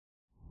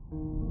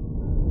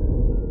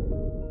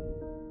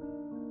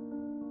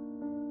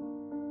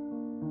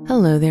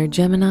Hello there,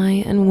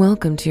 Gemini, and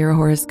welcome to your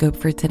horoscope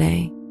for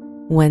today,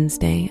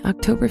 Wednesday,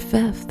 October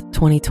 5th,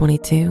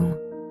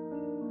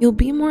 2022. You'll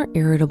be more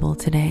irritable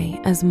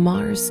today as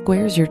Mars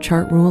squares your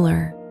chart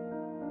ruler.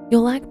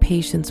 You'll lack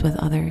patience with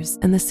others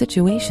and the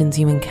situations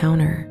you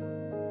encounter.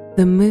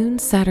 The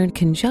Moon-Saturn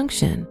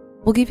conjunction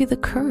will give you the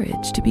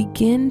courage to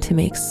begin to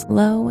make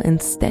slow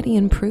and steady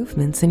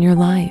improvements in your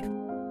life.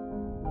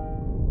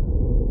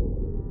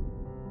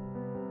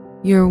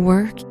 Your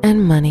work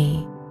and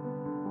money.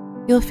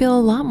 You'll feel a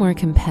lot more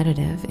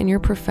competitive in your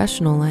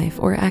professional life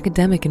or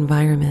academic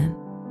environment.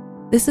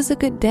 This is a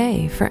good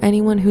day for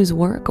anyone whose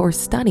work or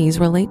studies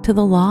relate to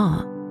the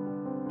law.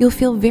 You'll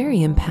feel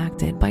very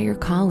impacted by your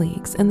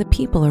colleagues and the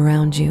people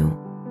around you.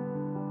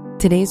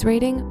 Today's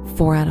rating,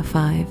 4 out of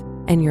 5,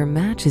 and your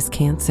match is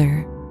Cancer.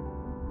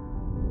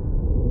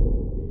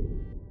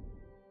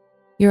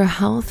 Your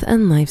health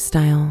and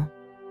lifestyle.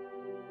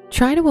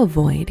 Try to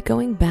avoid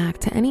going back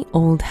to any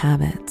old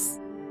habits.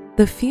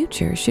 The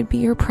future should be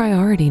your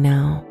priority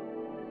now.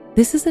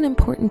 This is an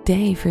important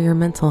day for your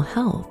mental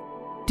health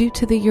due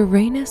to the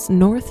Uranus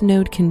North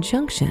Node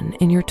conjunction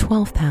in your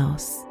 12th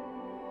house.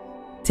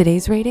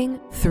 Today's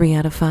rating, 3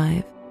 out of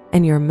 5,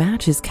 and your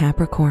match is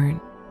Capricorn.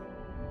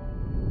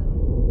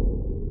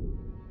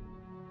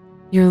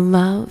 Your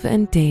love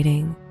and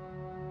dating.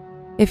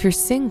 If you're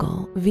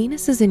single,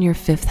 Venus is in your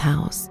 5th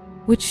house,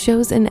 which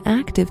shows an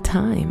active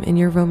time in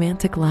your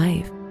romantic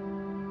life.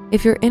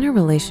 If you're in a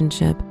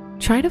relationship,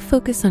 try to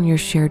focus on your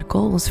shared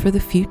goals for the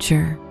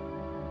future.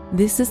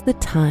 This is the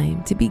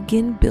time to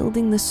begin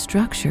building the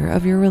structure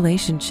of your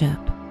relationship.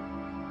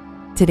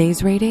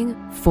 Today's rating,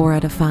 4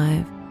 out of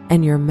 5,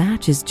 and your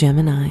match is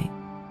Gemini.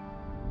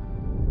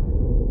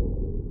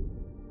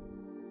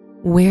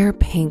 Wear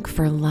pink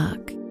for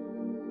luck.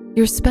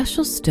 Your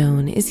special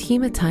stone is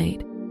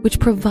hematite, which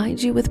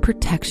provides you with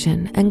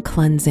protection and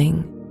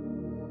cleansing.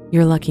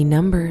 Your lucky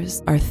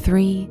numbers are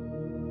 3,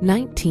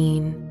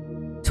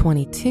 19,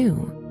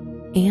 22,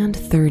 and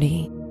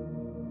 30.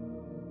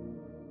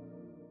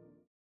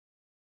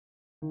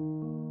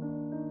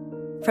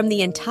 From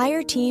the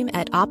entire team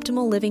at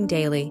Optimal Living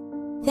Daily,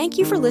 thank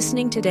you for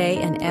listening today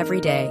and every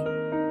day.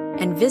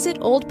 And visit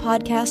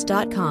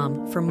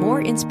oldpodcast.com for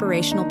more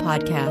inspirational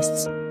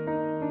podcasts.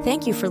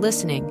 Thank you for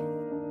listening.